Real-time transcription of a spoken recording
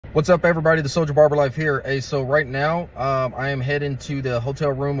What's up, everybody? The Soldier Barber Life here. Hey, so right now I am heading to the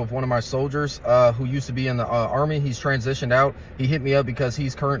hotel room of one of my soldiers who used to be in the army. He's transitioned out. He hit me up because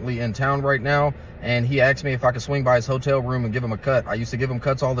he's currently in town right now, and he asked me if I could swing by his hotel room and give him a cut. I used to give him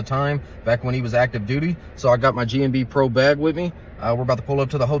cuts all the time back when he was active duty, so I got my G&B Pro bag with me. We're about to pull up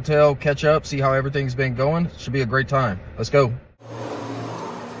to the hotel, catch up, see how everything's been going. Should be a great time. Let's go.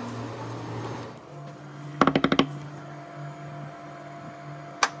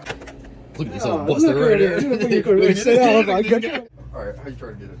 Look at this old buster right there. Alright, how you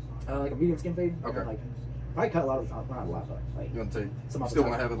trying to get it? like a medium skin fade. Okay. Like, I cut a lot of not a lot, but like. You want to take? Some Still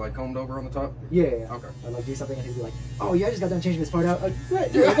want to have it like combed over on the top? Yeah. Okay. Or like do something and he'd be like, "Oh yeah, I just got done changing this part out." Like,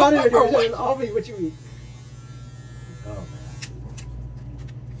 what? Dude, I got it. Dude, all me. What you eat? Oh man.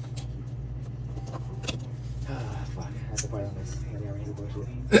 Ah, fuck. That's the part on this. Bullshit.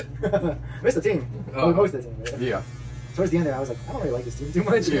 Missed the team. Most of the team. Right? Yeah. Towards the end there, I was like, I don't really like this team too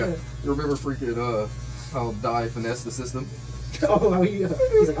much. Yeah. You remember freaking how Die finessed the system? Oh, he's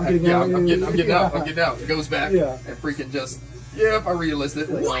like, I'm getting out. I'm getting out. I'm getting out. It goes back. Yeah. And freaking just, yeah, I re-enlisted.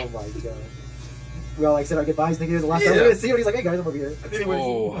 Like, What? oh my god. We all like said our goodbyes, thinking it was the last Yeah. time we were gonna see him. He's like, hey guys, I'm over here.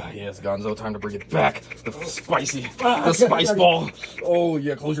 Oh, yes, Gonzo, time to bring it back. The spicy, the spice ball. Oh,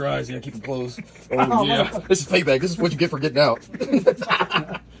 yeah, close your eyes. Yeah, keep them closed. Oh, yeah. This is payback. This is what you get for getting out. Oh,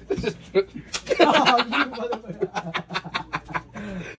 you motherfucker.